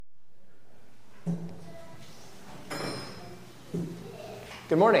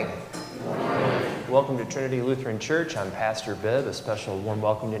Good morning. Welcome to Trinity Lutheran Church. I'm Pastor Bibb. A special warm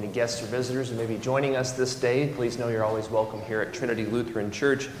welcome to any guests or visitors who may be joining us this day. Please know you're always welcome here at Trinity Lutheran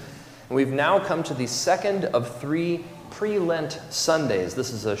Church. And we've now come to the second of 3 pre-Lent Sundays.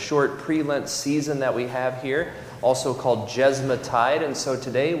 This is a short pre-Lent season that we have here, also called Jesmatide. And so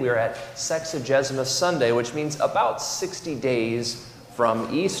today we are at Sexagesima Sunday, which means about 60 days from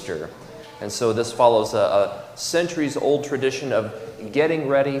Easter. And so this follows a centuries-old tradition of getting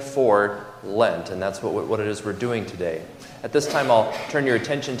ready for Lent, and that's what it is we're doing today. At this time, I'll turn your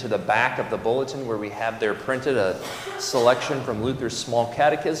attention to the back of the bulletin where we have there printed a selection from Luther's Small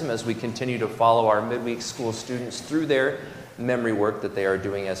Catechism as we continue to follow our midweek school students through their memory work that they are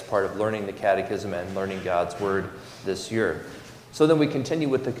doing as part of learning the Catechism and learning God's Word this year. So then we continue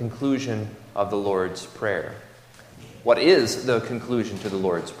with the conclusion of the Lord's Prayer. What is the conclusion to the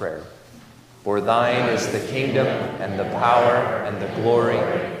Lord's Prayer? For thine is the kingdom, and the power, and the glory,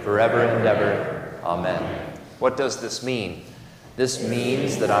 forever and ever. Amen. What does this mean? This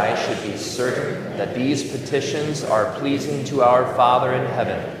means that I should be certain that these petitions are pleasing to our Father in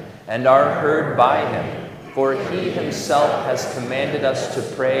heaven, and are heard by him. For he himself has commanded us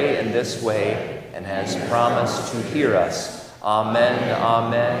to pray in this way, and has promised to hear us. Amen,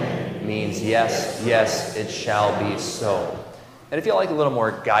 amen, means yes, yes, it shall be so. And if you'd like a little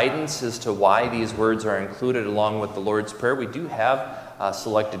more guidance as to why these words are included along with the Lord's Prayer, we do have a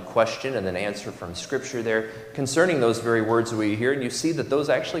selected question and an answer from Scripture there concerning those very words that we hear. And you see that those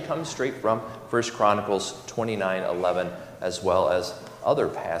actually come straight from 1 Chronicles 29:11, as well as other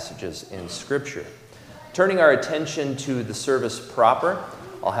passages in Scripture. Turning our attention to the service proper,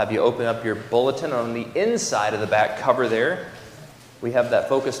 I'll have you open up your bulletin. On the inside of the back cover there, we have that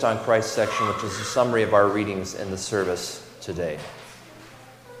Focused on Christ section, which is a summary of our readings in the service today.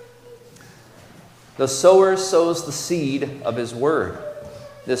 The sower sows the seed of his word.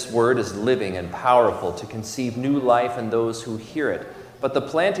 This word is living and powerful to conceive new life in those who hear it. But the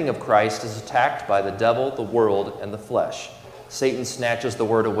planting of Christ is attacked by the devil, the world, and the flesh. Satan snatches the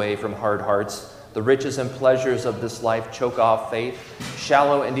word away from hard hearts. The riches and pleasures of this life choke off faith.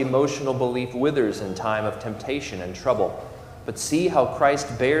 Shallow and emotional belief withers in time of temptation and trouble. But see how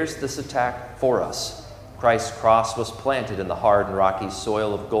Christ bears this attack for us. Christ's cross was planted in the hard and rocky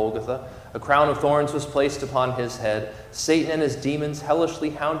soil of Golgotha. A crown of thorns was placed upon his head. Satan and his demons hellishly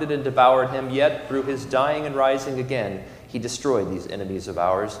hounded and devoured him, yet through his dying and rising again, he destroyed these enemies of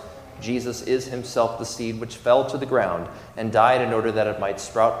ours. Jesus is himself the seed which fell to the ground and died in order that it might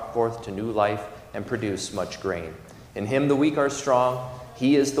sprout forth to new life and produce much grain. In him the weak are strong.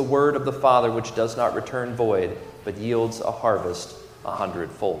 He is the word of the Father which does not return void, but yields a harvest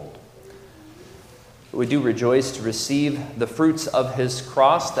 100-fold. We do rejoice to receive the fruits of his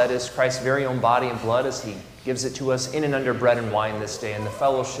cross, that is Christ's very own body and blood, as he gives it to us in and under bread and wine this day, in the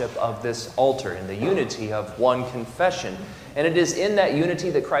fellowship of this altar, in the unity of one confession. And it is in that unity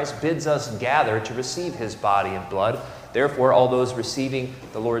that Christ bids us gather to receive his body and blood. Therefore, all those receiving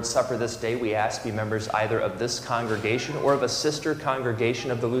the Lord's Supper this day, we ask be members either of this congregation or of a sister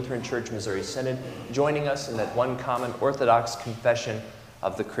congregation of the Lutheran Church Missouri Synod, joining us in that one common Orthodox confession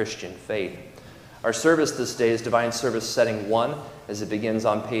of the Christian faith. Our service this day is Divine Service Setting 1. As it begins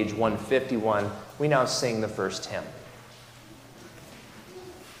on page 151, we now sing the first hymn.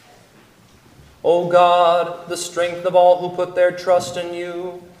 O God, the strength of all who put their trust in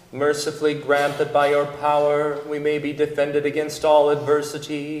you, mercifully grant that by your power we may be defended against all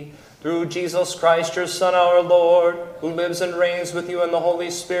adversity. Through Jesus Christ, your Son, our Lord, who lives and reigns with you in the Holy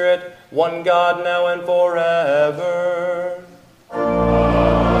Spirit, one God, now and forever.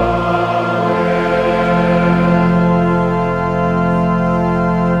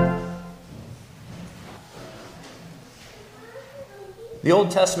 The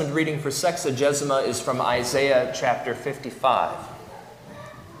Old Testament reading for Sexagesima is from Isaiah chapter 55.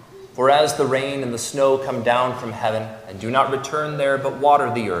 For as the rain and the snow come down from heaven, and do not return there, but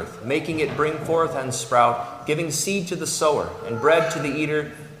water the earth, making it bring forth and sprout, giving seed to the sower, and bread to the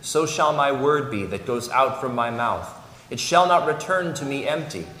eater, so shall my word be that goes out from my mouth. It shall not return to me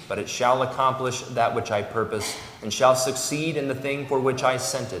empty, but it shall accomplish that which I purpose, and shall succeed in the thing for which I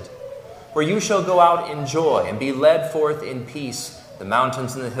sent it. For you shall go out in joy, and be led forth in peace. The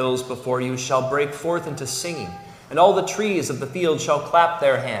mountains and the hills before you shall break forth into singing, and all the trees of the field shall clap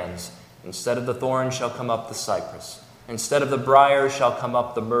their hands. Instead of the thorn shall come up the cypress. Instead of the briar shall come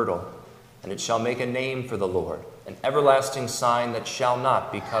up the myrtle. And it shall make a name for the Lord, an everlasting sign that shall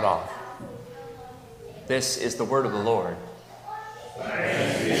not be cut off. This is the word of the Lord.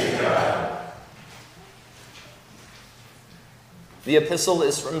 Thanks be to God. The epistle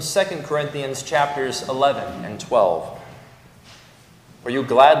is from 2 Corinthians chapters 11 and 12. For you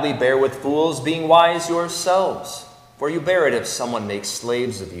gladly bear with fools, being wise yourselves. For you bear it if someone makes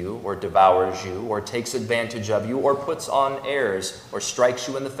slaves of you, or devours you, or takes advantage of you, or puts on airs, or strikes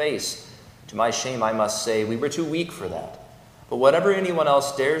you in the face. To my shame I must say, we were too weak for that. But whatever anyone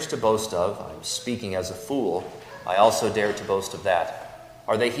else dares to boast of, I am speaking as a fool, I also dare to boast of that.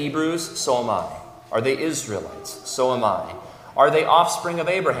 Are they Hebrews? So am I. Are they Israelites? So am I. Are they offspring of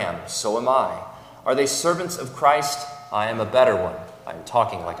Abraham? So am I. Are they servants of Christ? I am a better one. I am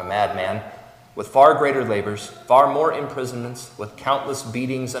talking like a madman. With far greater labors, far more imprisonments, with countless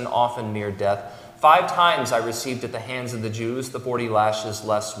beatings and often near death. 5 times I received at the hands of the Jews the 40 lashes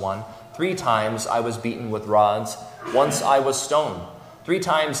less one. 3 times I was beaten with rods. Once I was stoned. 3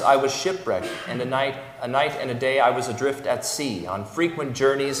 times I was shipwrecked, and a night and a day I was adrift at sea, on frequent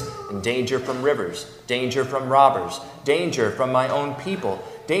journeys, in danger from rivers, danger from robbers, danger from my own people,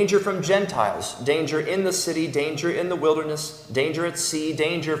 danger from Gentiles, danger in the city, danger in the wilderness, danger at sea,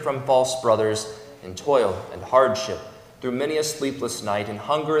 danger from false brothers, in toil and hardship, through many a sleepless night, in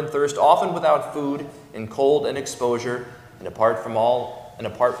hunger and thirst, often without food, in cold and exposure, and apart from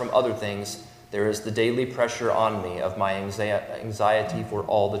other things, there is the daily pressure on me of my anxiety for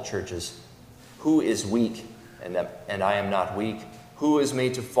all the churches. Who is weak, and I am not weak? Who is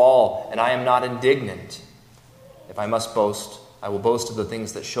made to fall, and I am not indignant? If I must boast, I will boast of the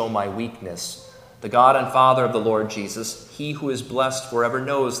things that show my weakness. The God and Father of the Lord Jesus, he who is blessed forever,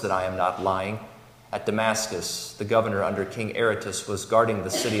 knows that I am not lying. At Damascus, the governor under King Aretas was guarding the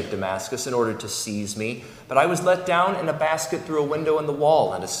city of Damascus in order to seize me, but I was let down in a basket through a window in the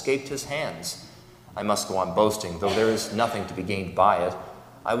wall and escaped his hands. I must go on boasting, though there is nothing to be gained by it.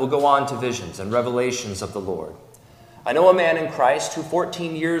 I will go on to visions and revelations of the Lord. I know a man in Christ who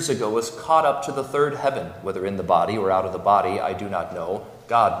 14 years ago was caught up to the 3rd heaven, whether in the body or out of the body, I do not know.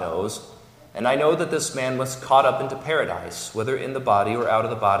 God knows. And I know that this man was caught up into paradise, whether in the body or out of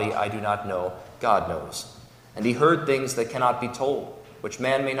the body, I do not know. God knows. And he heard things that cannot be told, which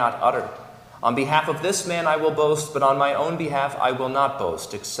man may not utter. On behalf of this man I will boast, but on my own behalf I will not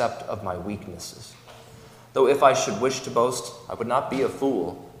boast, except of my weaknesses. Though if I should wish to boast, I would not be a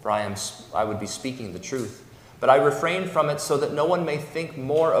fool, for I would be speaking the truth. But I refrain from it so that no one may think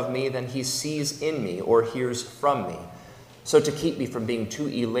more of me than he sees in me or hears from me. So to keep me from being too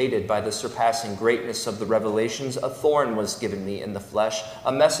elated by the surpassing greatness of the revelations, a thorn was given me in the flesh,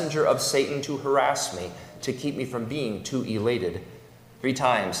 a messenger of Satan to harass me, to keep me from being too elated. 3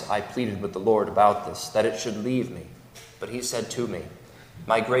 times I pleaded with the Lord about this, that it should leave me. But he said to me,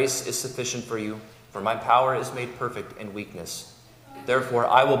 my grace is sufficient for you, for my power is made perfect in weakness. Therefore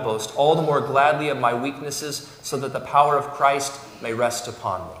I will boast all the more gladly of my weaknesses, so that the power of Christ may rest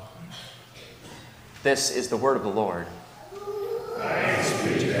upon me. This is the word of the Lord. Thanks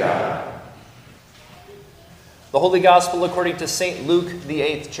be to God. The Holy Gospel according to St. Luke, the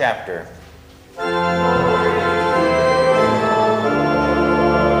 8th chapter.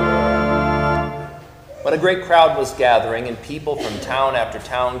 When a great crowd was gathering, and people from town after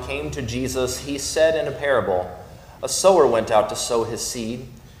town came to Jesus, he said in a parable, a sower went out to sow his seed,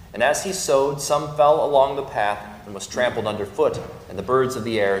 and as he sowed, some fell along the path and was trampled underfoot, and the birds of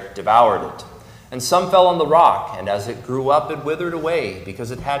the air devoured it. And some fell on the rock, and as it grew up, it withered away, because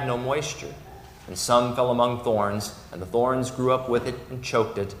it had no moisture. And some fell among thorns, and the thorns grew up with it and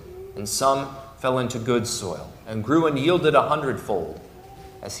choked it. And some fell into good soil, and grew and yielded 100-fold.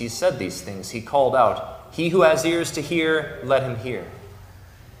 As he said these things, he called out, he who has ears to hear, let him hear.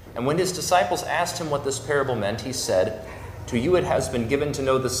 And when his disciples asked him what this parable meant, he said, to you it has been given to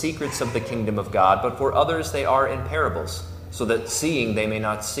know the secrets of the kingdom of God, but for others they are in parables, so that seeing they may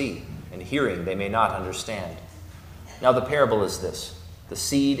not see, and hearing they may not understand. Now the parable is this. The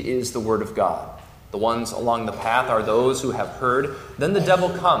seed is the word of God. The ones along the path are those who have heard. Then the devil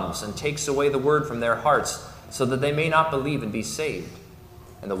comes and takes away the word from their hearts, so that they may not believe and be saved.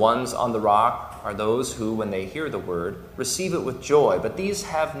 And the ones on the rock are those who, when they hear the word, receive it with joy. But these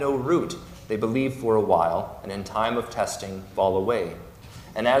have no root. They believe for a while, and in time of testing fall away.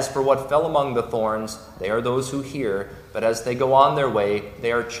 And as for what fell among the thorns, they are those who hear, but as they go on their way,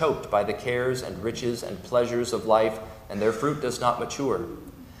 they are choked by the cares and riches and pleasures of life, and their fruit does not mature.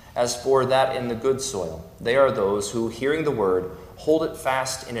 As for that in the good soil, they are those who, hearing the word, hold it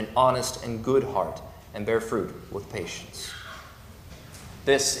fast in an honest and good heart, and bear fruit with patience.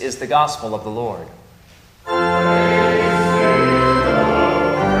 This is the gospel of the Lord.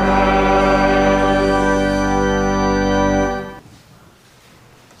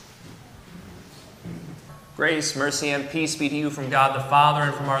 Grace, mercy, and peace be to you from God the Father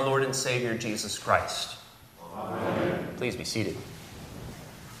and from our Lord and Savior, Jesus Christ. Amen. Please be seated.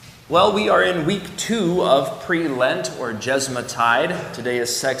 Well, we are in week 2 of pre-Lent, or Jesmatide. Today is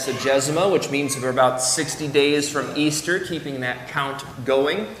Sexagesima, which means we're about 60 days from Easter, keeping that count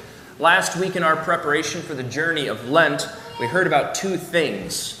going. Last week in our preparation for the journey of Lent, we heard about 2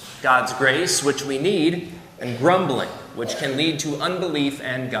 things: God's grace, which we need, and grumbling, which can lead to unbelief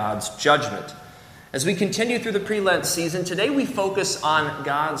and God's judgment. As we continue through the pre-Lent season, today we focus on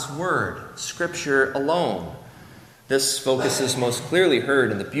God's Word, Scripture alone. This focus is most clearly heard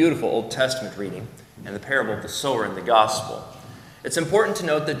in the beautiful Old Testament reading and the parable of the sower in the Gospel. It's important to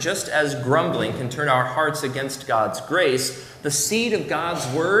note that just as grumbling can turn our hearts against God's grace, the seed of God's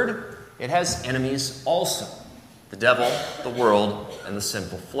Word, it has enemies also: the devil, the world, and the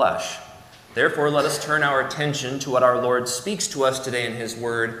sinful flesh. Therefore, let us turn our attention to what our Lord speaks to us today in His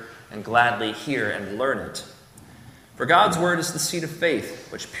Word and gladly hear and learn it. For God's Word is the seed of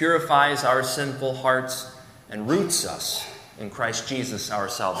faith, which purifies our sinful hearts and roots us in Christ Jesus, our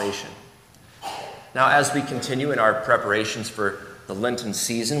salvation. Now, as we continue in our preparations for the Lenten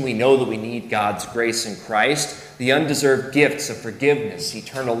season, we know that we need God's grace in Christ. The undeserved gifts of forgiveness,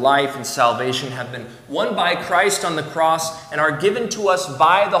 eternal life, and salvation have been won by Christ on the cross and are given to us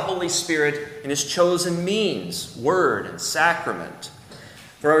by the Holy Spirit in His chosen means, word and sacrament.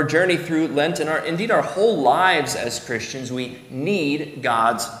 For our journey through Lent and indeed our whole lives as Christians, we need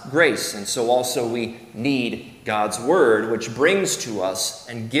God's grace. And so also we need God's Word, which brings to us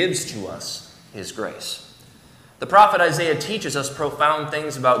and gives to us His grace. The prophet Isaiah teaches us profound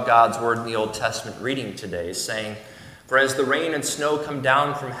things about God's Word in the Old Testament reading today, saying, "For as the rain and snow come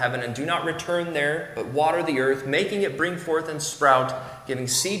down from heaven and do not return there, but water the earth, making it bring forth and sprout, giving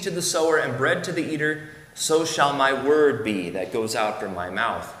seed to the sower and bread to the eater, so shall my word be that goes out from my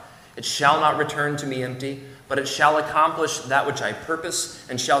mouth. It shall not return to me empty, but it shall accomplish that which I purpose,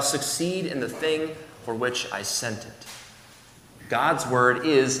 and shall succeed in the thing for which I sent it." God's Word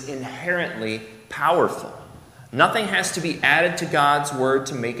is inherently powerful. Nothing has to be added to God's Word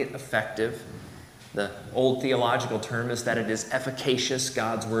to make it effective. The old theological term is that it is efficacious.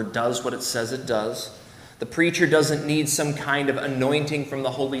 God's Word does what it says it does. The preacher doesn't need some kind of anointing from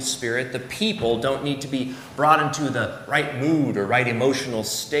the Holy Spirit. The people don't need to be brought into the right mood or right emotional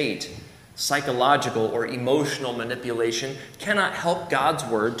state. Psychological or emotional manipulation cannot help God's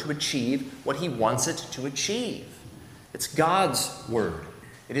Word to achieve what He wants it to achieve. It's God's Word.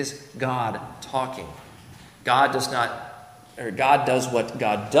 It is God talking. God does what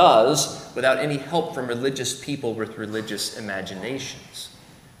God does without any help from religious people with religious imaginations.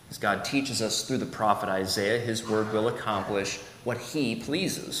 As God teaches us through the prophet Isaiah, His Word will accomplish what He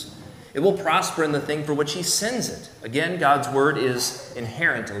pleases. It will prosper in the thing for which He sends it. Again, God's Word is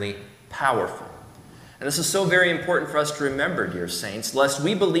inherently powerful. And this is so very important for us to remember, dear saints, lest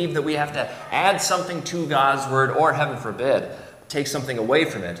we believe that we have to add something to God's Word, or, heaven forbid, take something away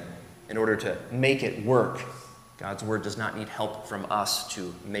from it in order to make it work. God's Word does not need help from us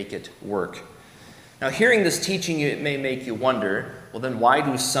to make it work. Now, hearing this teaching, it may make you wonder, well, then why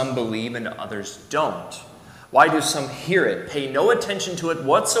do some believe and others don't? Why do some hear it, pay no attention to it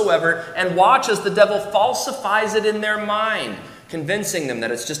whatsoever, and watch as the devil falsifies it in their mind, convincing them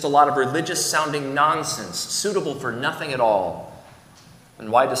that it's just a lot of religious-sounding nonsense, suitable for nothing at all?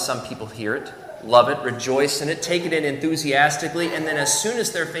 And why do some people hear it, love it, rejoice in it, take it in enthusiastically, and then as soon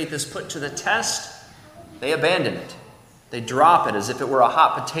as their faith is put to the test, they abandon it? They drop it as if it were a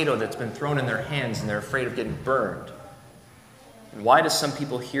hot potato that's been thrown in their hands and they're afraid of getting burned. And why do some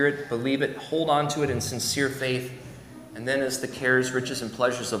people hear it, believe it, hold on to it in sincere faith, and then as the cares, riches, and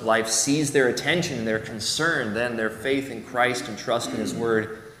pleasures of life seize their attention and their concern, then their faith in Christ and trust in His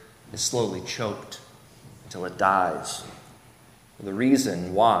Word is slowly choked until it dies? Well, the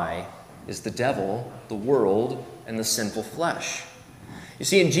reason why is the devil, the world, and the sinful flesh. You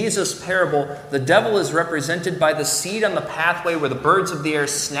see, in Jesus' parable, the devil is represented by the seed on the pathway where the birds of the air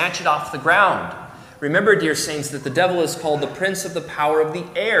snatch it off the ground. Remember, dear saints, that the devil is called the prince of the power of the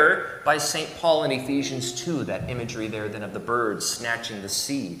air by St. Paul in Ephesians 2, that imagery there then of the birds snatching the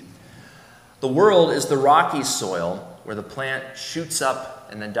seed. The world is the rocky soil where the plant shoots up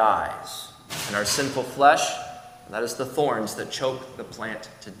and then dies. And our sinful flesh, that is the thorns that choke the plant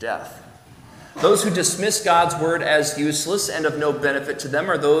to death. Those who dismiss God's Word as useless and of no benefit to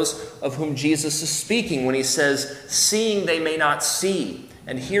them are those of whom Jesus is speaking when He says, "Seeing they may not see,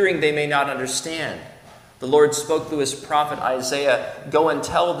 and hearing they may not understand." The Lord spoke through His prophet Isaiah, "Go and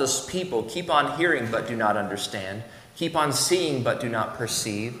tell this people, keep on hearing but do not understand, keep on seeing but do not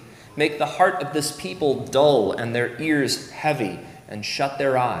perceive. Make the heart of this people dull and their ears heavy, and shut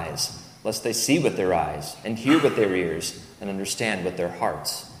their eyes, lest they see with their eyes, and hear with their ears, and understand with their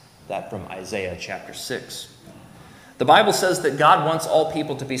hearts." That from Isaiah chapter 6. The Bible says that God wants all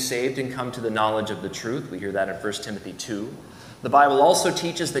people to be saved and come to the knowledge of the truth. We hear that in 1 Timothy 2. The Bible also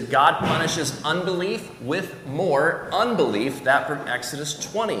teaches that God punishes unbelief with more unbelief. That from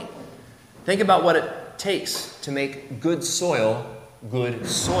Exodus 20. Think about what it takes to make good soil good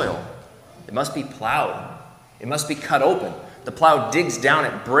soil. It must be plowed. It must be cut open. The plow digs down,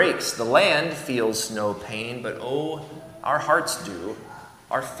 it breaks. The land feels no pain, but oh, our hearts do.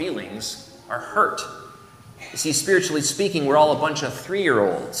 Our feelings are hurt. You see, spiritually speaking, we're all a bunch of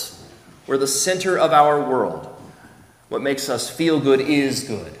 3-year-olds. We're the center of our world. What makes us feel good is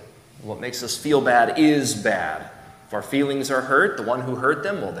good. What makes us feel bad is bad. If our feelings are hurt, the one who hurt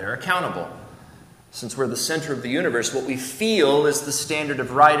them, well, they're accountable. Since we're the center of the universe, what we feel is the standard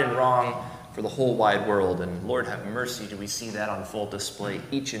of right and wrong for the whole wide world. And Lord have mercy, do we see that on full display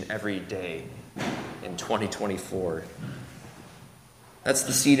each and every day in 2024. That's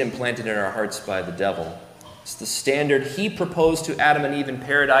the seed implanted in our hearts by the devil. It's the standard he proposed to Adam and Eve in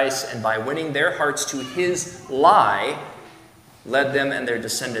paradise, and by winning their hearts to his lie, led them and their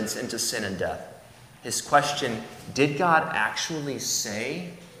descendants into sin and death. His question, did God actually say,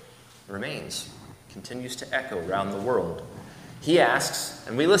 remains, continues to echo around the world. He asks,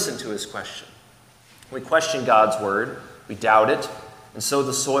 and we listen to his question. We question God's word, we doubt it, and so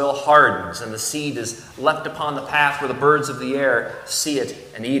the soil hardens and the seed is left upon the path where the birds of the air see it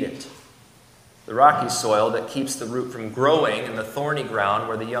and eat it. The rocky soil that keeps the root from growing and the thorny ground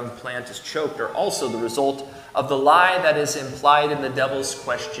where the young plant is choked are also the result of the lie that is implied in the devil's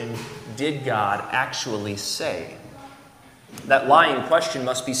question, did God actually say? That lying question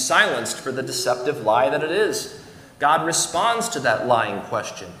must be silenced for the deceptive lie that it is. God responds to that lying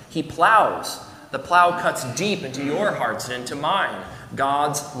question. He plows. The plow cuts deep into your hearts and into mine.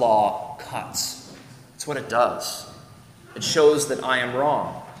 God's law cuts. That's what it does. It shows that I am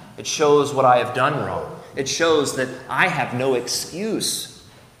wrong. It shows what I have done wrong. It shows that I have no excuse.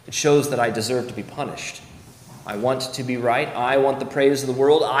 It shows that I deserve to be punished. I want to be right. I want the praise of the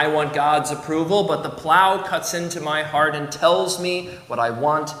world. I want God's approval. But the plow cuts into my heart and tells me what I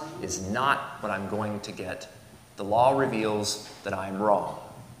want is not what I'm going to get. The law reveals that I'm wrong.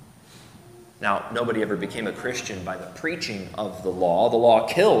 Now, nobody ever became a Christian by the preaching of the law. The law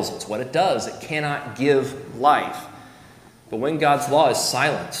kills. It's what it does. It cannot give life. But when God's law is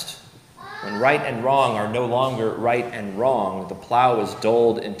silenced, when right and wrong are no longer right and wrong, the plow is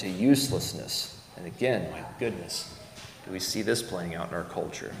dulled into uselessness. And again, my goodness, do we see this playing out in our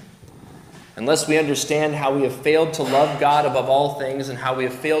culture? Unless we understand how we have failed to love God above all things and how we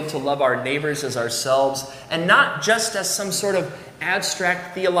have failed to love our neighbors as ourselves, and not just as some sort of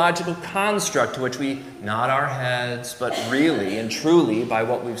abstract theological construct to which we nod our heads, but really and truly by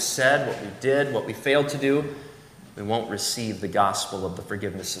what we've said, what we did, what we failed to do, we won't receive the gospel of the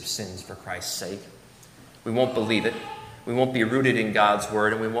forgiveness of sins for Christ's sake. We won't believe it. We won't be rooted in God's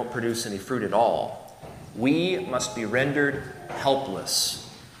word, and we won't produce any fruit at all. We must be rendered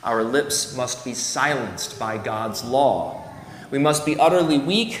helpless. Our lips must be silenced by God's law. We must be utterly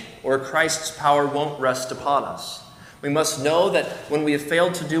weak, or Christ's power won't rest upon us. We must know that when we have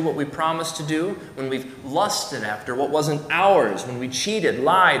failed to do what we promised to do, when we've lusted after what wasn't ours, when we cheated,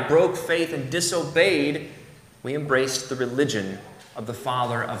 lied, broke faith, and disobeyed, we embraced the religion of the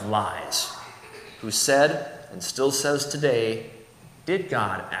father of lies, who said, and still says today, did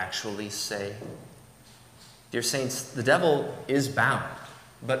God actually say? Dear saints, the devil is bound,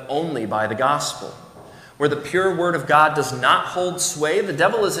 but only by the gospel. Where the pure word of God does not hold sway, the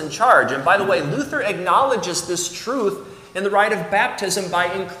devil is in charge. And by the way, Luther acknowledges this truth in the rite of baptism by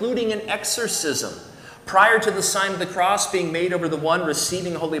including an exorcism. Prior to the sign of the cross being made over the one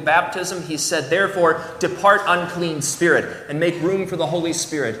receiving holy baptism, he said, therefore, depart unclean spirit, and make room for the Holy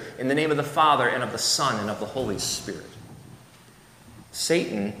Spirit, in the name of the Father, and of the Son, and of the Holy Spirit.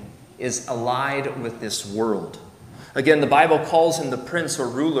 Satan is allied with this world. Again, the Bible calls him the prince or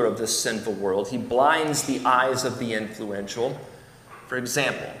ruler of this sinful world. He blinds the eyes of the influential. For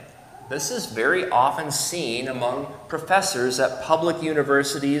example, this is very often seen among professors at public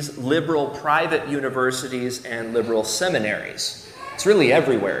universities, liberal private universities, and liberal seminaries. It's really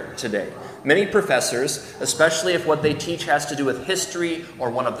everywhere today. Many professors, especially if what they teach has to do with history or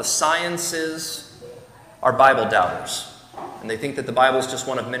one of the sciences, are Bible doubters. And they think that the Bible is just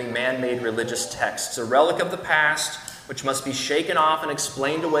one of many man-made religious texts, a relic of the past, which must be shaken off and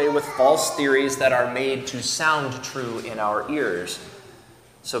explained away with false theories that are made to sound true in our ears.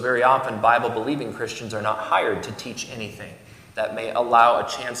 So very often, Bible-believing Christians are not hired to teach anything that may allow a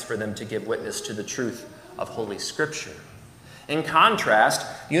chance for them to give witness to the truth of Holy Scripture. In contrast,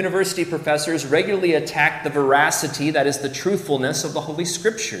 university professors regularly attack the veracity, that is, the truthfulness of the Holy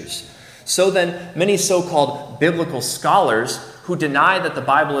Scriptures. So then, many so-called biblical scholars who deny that the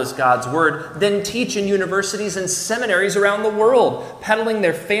Bible is God's word then teach in universities and seminaries around the world, peddling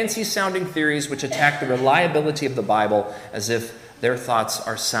their fancy-sounding theories which attack the reliability of the Bible as if their thoughts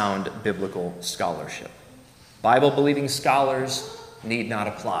are sound biblical scholarship. Bible-believing scholars need not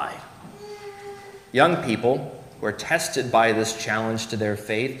apply. Young people who are tested by this challenge to their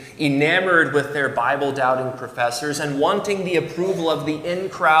faith, enamored with their Bible-doubting professors, and wanting the approval of the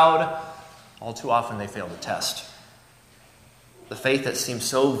in-crowd, all too often they fail the test. The faith that seems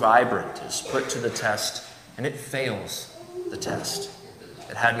so vibrant is put to the test, and it fails the test.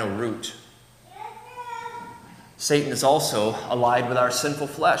 It had no root. Satan is also allied with our sinful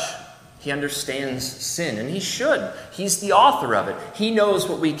flesh. He understands sin, and he should. He's the author of it. He knows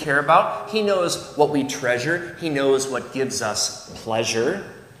what we care about. He knows what we treasure. He knows what gives us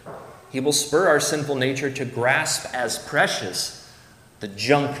pleasure. He will spur our sinful nature to grasp as precious the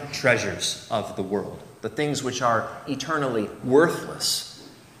junk treasures of the world, the things which are eternally worthless.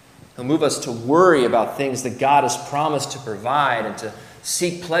 He'll move us to worry about things that God has promised to provide and to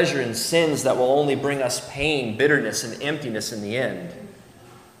seek pleasure in sins that will only bring us pain, bitterness, and emptiness in the end.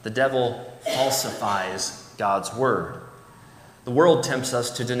 The devil falsifies God's word. The world tempts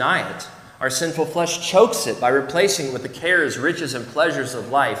us to deny it. Our sinful flesh chokes it by replacing it with the cares, riches, and pleasures of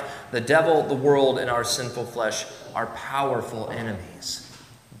life. The devil, the world, and our sinful flesh are powerful enemies.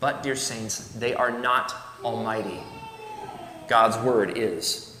 But, dear saints, they are not almighty. God's word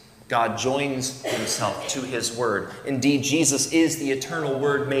is. God joins himself to his word. Indeed, Jesus is the eternal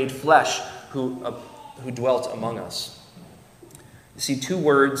word made flesh who dwelt among us. You see, two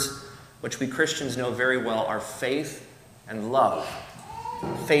words which we Christians know very well are faith and love.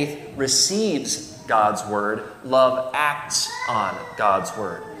 Faith receives God's word. Love acts on God's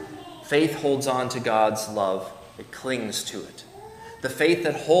word. Faith holds on to God's love. It clings to it. The faith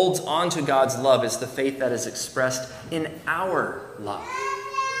that holds on to God's love is the faith that is expressed in our love.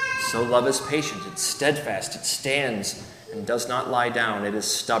 So love is patient, it's steadfast, it stands and does not lie down, it is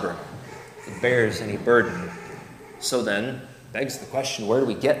stubborn, it bears any burden. So then, begs the question, where do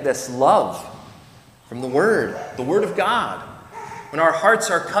we get this love? From the Word of God. When our hearts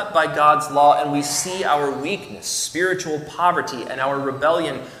are cut by God's law and we see our weakness, spiritual poverty, and our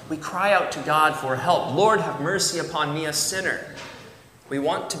rebellion, we cry out to God for help. Lord, have mercy upon me, a sinner. We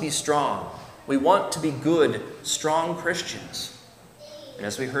want to be strong. We want to be good, strong Christians. And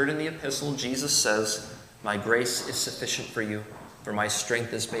as we heard in the epistle, Jesus says, "My grace is sufficient for you, for my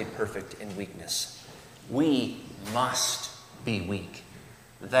strength is made perfect in weakness." We must be weak.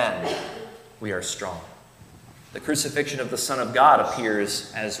 Then we are strong. The crucifixion of the Son of God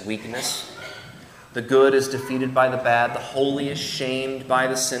appears as weakness. The good is defeated by the bad. The holy is shamed by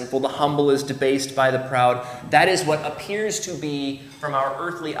the sinful. The humble is debased by the proud. That is what appears to be from our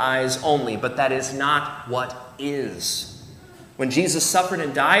earthly eyes only, but that is not what is. When Jesus suffered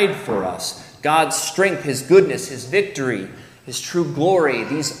and died for us, God's strength, his goodness, his victory, his true glory,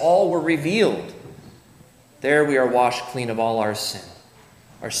 these all were revealed. There we are washed clean of all our sin.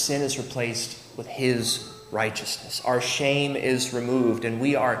 Our sin is replaced with his righteousness. Our shame is removed, and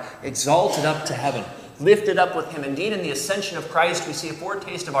we are exalted up to heaven, lifted up with him. Indeed, in the ascension of Christ, we see a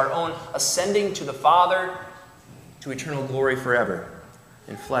foretaste of our own ascending to the Father, to eternal glory forever,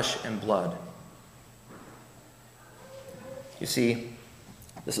 in flesh and blood. You see,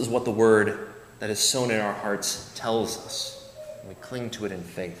 this is what the word that is sown in our hearts tells us. We cling to it in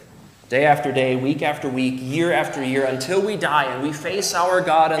faith. Day after day, week after week, year after year, until we die and we face our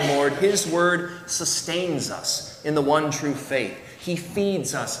God and Lord, his word sustains us in the one true faith. He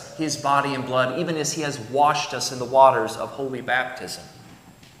feeds us his body and blood, even as he has washed us in the waters of holy baptism.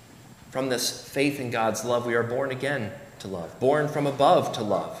 From this faith in God's love, we are born again to love, born from above to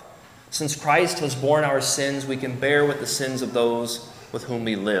love. Since Christ has borne our sins, we can bear with the sins of those with whom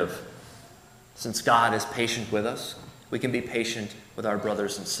we live. Since God is patient with us, we can be patient with our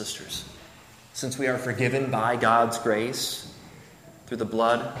brothers and sisters. Since we are forgiven by God's grace through the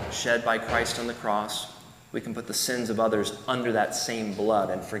blood shed by Christ on the cross, we can put the sins of others under that same blood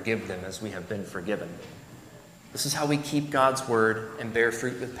and forgive them as we have been forgiven. This is how we keep God's word and bear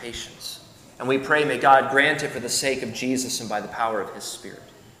fruit with patience. And we pray, may God grant it for the sake of Jesus and by the power of his Spirit.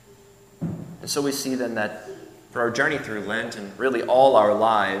 And so we see then that for our journey through Lent and really all our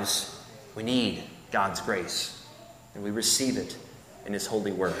lives, we need God's grace. And we receive it in his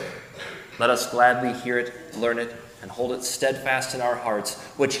holy word. Let us gladly hear it, learn it, and hold it steadfast in our hearts,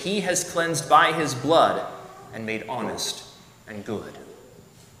 which he has cleansed by his blood and made honest and good.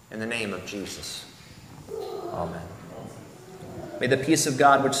 In the name of Jesus. Amen. May the peace of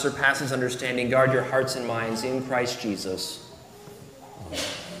God, which surpasses understanding, guard your hearts and minds in Christ Jesus. Amen.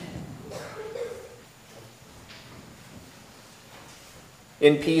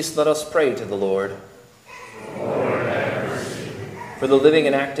 In peace, let us pray to the Lord. Lord, have mercy. For the living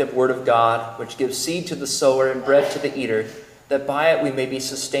and active Word of God, which gives seed to the sower and bread to the eater, that by it we may be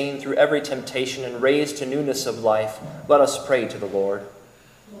sustained through every temptation and raised to newness of life, let us pray to the Lord.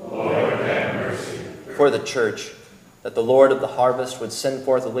 Lord, have mercy. For the church, that the Lord of the harvest would send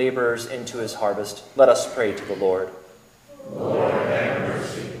forth laborers into his harvest, let us pray to the Lord. Lord, have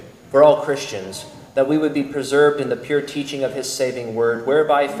mercy. For all Christians, that we would be preserved in the pure teaching of his saving word,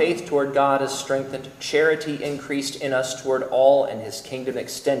 whereby faith toward God is strengthened, charity increased in us toward all, and his kingdom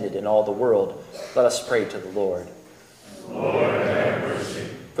extended in all the world. Let us pray to the Lord. Lord, have mercy.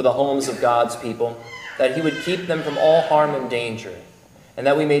 For the homes of God's people, that he would keep them from all harm and danger, and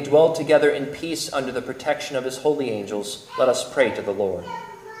that we may dwell together in peace under the protection of his holy angels. Let us pray to the Lord.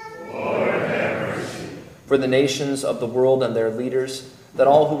 Lord, have mercy. For the nations of the world and their leaders, that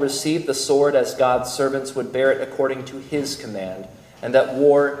all who receive the sword as God's servants would bear it according to his command, and that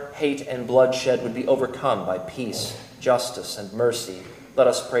war, hate, and bloodshed would be overcome by peace, justice, and mercy. Let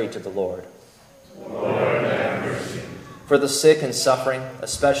us pray to the Lord. Lord, have mercy. For the sick and suffering,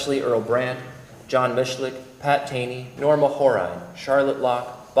 especially Earl Brandt, John Mishlick, Pat Taney, Norma Horine, Charlotte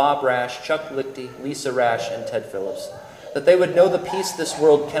Locke, Bob Rash, Chuck Lichty, Lisa Rash, and Ted Phillips, that they would know the peace this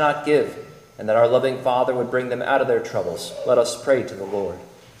world cannot give, and that our loving Father would bring them out of their troubles. Let us pray to the Lord.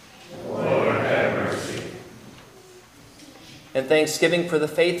 Lord, have mercy. And thanksgiving for the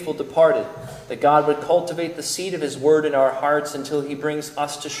faithful departed, that God would cultivate the seed of his word in our hearts until he brings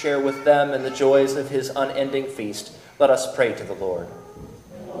us to share with them in the joys of his unending feast. Let us pray to the Lord.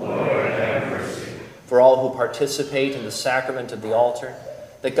 Lord, have mercy. For all who participate in the sacrament of the altar,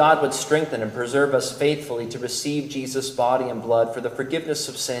 that God would strengthen and preserve us faithfully to receive Jesus' body and blood for the forgiveness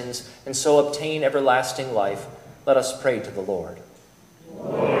of sins and so obtain everlasting life. Let us pray to the Lord.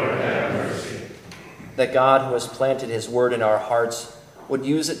 Lord, have mercy. That God, who has planted his word in our hearts, would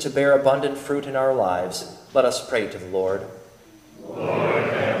use it to bear abundant fruit in our lives. Let us pray to the Lord. Lord,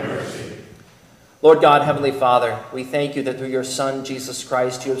 have mercy. Lord God, Heavenly Father, we thank you that through your Son, Jesus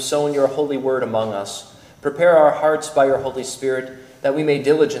Christ, you have sown your holy word among us. Prepare our hearts by your Holy Spirit, that we may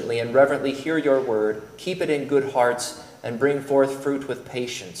diligently and reverently hear your word, keep it in good hearts, and bring forth fruit with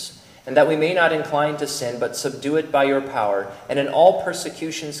patience, and that we may not incline to sin, but subdue it by your power, and in all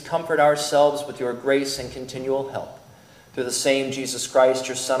persecutions comfort ourselves with your grace and continual help. Through the same Jesus Christ,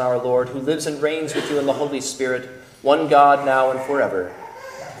 your Son, our Lord, who lives and reigns with you in the Holy Spirit, one God, now and forever.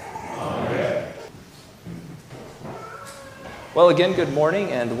 Amen. Well, again, good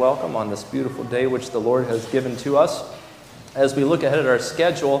morning and welcome on this beautiful day which the Lord has given to us. As we look ahead at our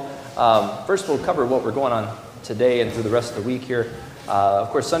schedule, first we'll cover what we're going on today and through the rest of the week here. Of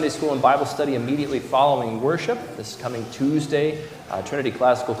course, Sunday school and Bible study immediately following worship. This coming Tuesday, Trinity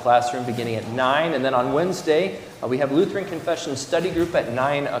Classical Classroom beginning at 9. And then on Wednesday, we have Lutheran Confession Study Group at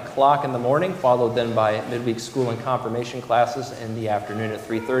 9 o'clock in the morning, followed then by midweek school and confirmation classes in the afternoon at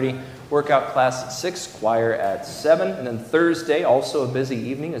 3:30. Workout class at 6, choir at 7. And then Thursday, also a busy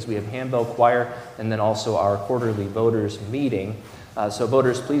evening as we have handbell choir and then also our quarterly voters meeting. So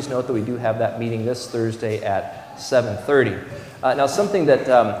voters, please note that we do have that meeting this Thursday at 7:30. Now something that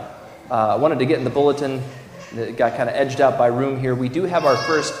I wanted to get in the bulletin that got kind of edged out by room here. We do have our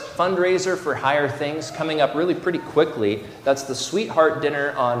first fundraiser for Higher Things coming up really pretty quickly. That's the Sweetheart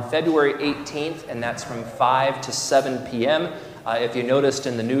Dinner on February 18th, and that's from 5 to 7 p.m. If you noticed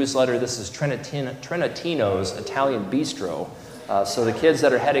in the newsletter, this is Trinitino's Italian Bistro. So the kids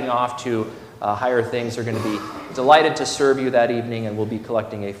that are heading off to Higher Things are going to be delighted to serve you that evening, and we'll be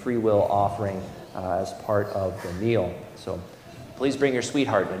collecting a free will offering as part of the meal. So please bring your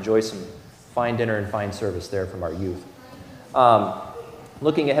sweetheart and enjoy some fine dinner and fine service there from our youth.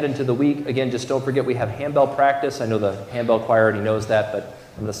 Looking ahead into the week, again, just don't forget we have handbell practice. I know the handbell choir already knows that, but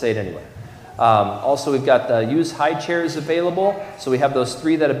I'm going to say it anyway. Also, we've got the used high chairs available. So we have those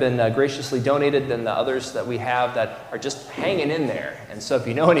 3 that have been graciously donated, then the others that we have that are just hanging in there. And so if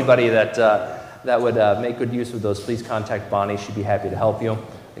you know anybody that would make good use of those, please contact Bonnie. She'd be happy to help you.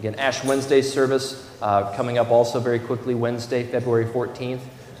 Again, Ash Wednesday service coming up also very quickly, Wednesday, February 14th.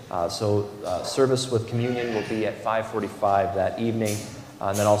 Service with communion will be at 5:45 that evening.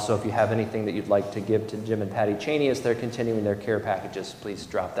 And then also, if you have anything that you'd like to give to Jim and Patty Cheney as they're continuing their care packages, please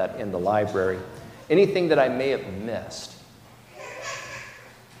drop that in the library. Anything that I may have missed?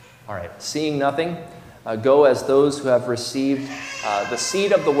 All right, seeing nothing, go as those who have received the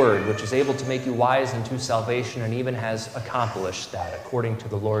seed of the word, which is able to make you wise unto salvation and even has accomplished that. According to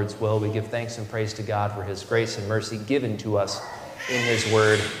the Lord's will, we give thanks and praise to God for his grace and mercy given to us in his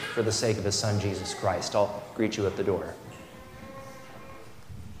word for the sake of his Son, Jesus Christ. I'll greet you at the door.